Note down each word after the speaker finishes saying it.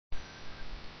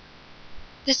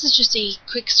This is just a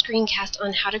quick screencast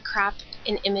on how to crop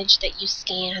an image that you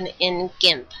scan in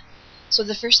GIMP. So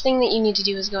the first thing that you need to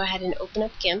do is go ahead and open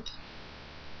up GIMP.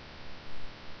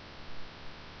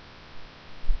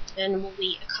 And we'll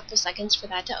wait a couple seconds for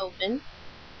that to open.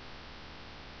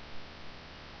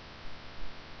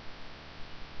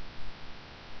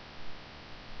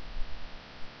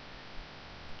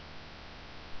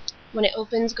 When it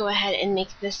opens, go ahead and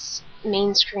make this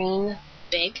main screen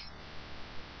big.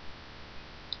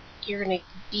 You're going to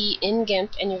be in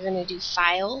GIMP and you're going to do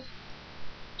File,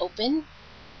 Open.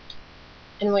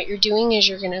 And what you're doing is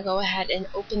you're going to go ahead and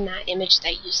open that image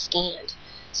that you scanned.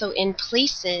 So in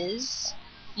Places,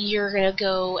 you're going to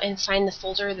go and find the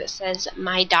folder that says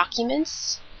My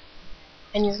Documents,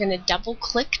 and you're going to double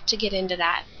click to get into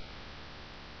that.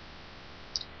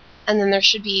 And then there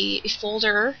should be a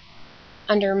folder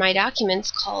under My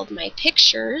Documents called My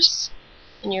Pictures,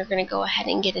 and you're going to go ahead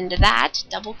and get into that,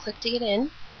 double click to get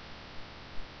in.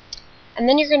 And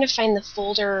then you're going to find the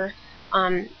folder.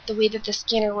 The way that the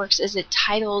scanner works is it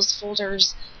titles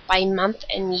folders by month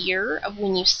and year of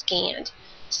when you scanned.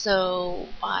 So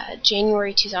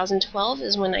January 2012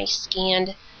 is when I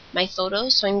scanned my photo,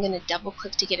 so I'm going to double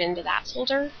click to get into that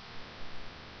folder.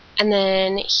 And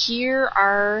then here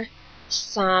are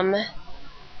some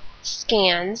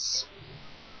scans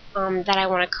that I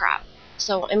want to crop.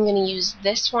 So I'm going to use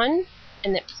this one,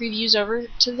 and it previews over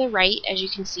to the right, as you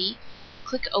can see.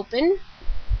 Click Open.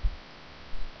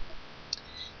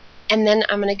 And then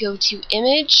I'm going to go to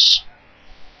Image.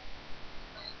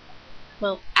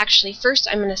 Well, actually, first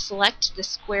I'm going to select the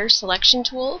square selection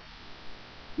tool.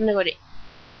 I'm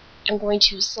going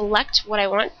to select what I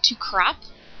want to crop.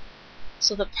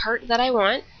 So the part that I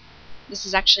want, this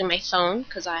is actually my phone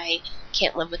because I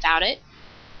can't live without it.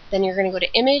 Then you're going to go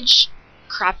to Image,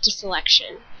 Crop to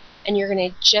Selection. And you're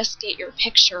going to just get your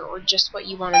picture or just what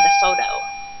you want in the photo.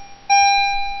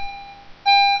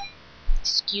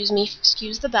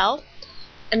 Excuse the bell.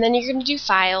 And then you're going to do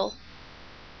File,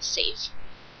 Save.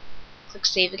 Click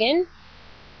Save again,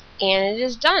 and it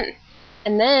is done.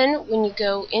 And then when you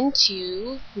go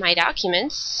into My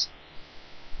Documents,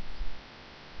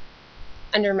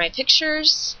 under My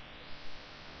Pictures,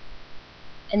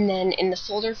 and then in the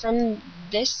folder from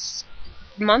this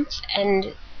month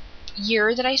and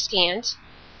year that I scanned,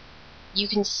 you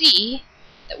can see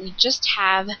that we just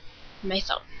have my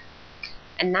phone.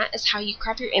 And that is how you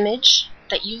crop your image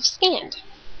that you've scanned.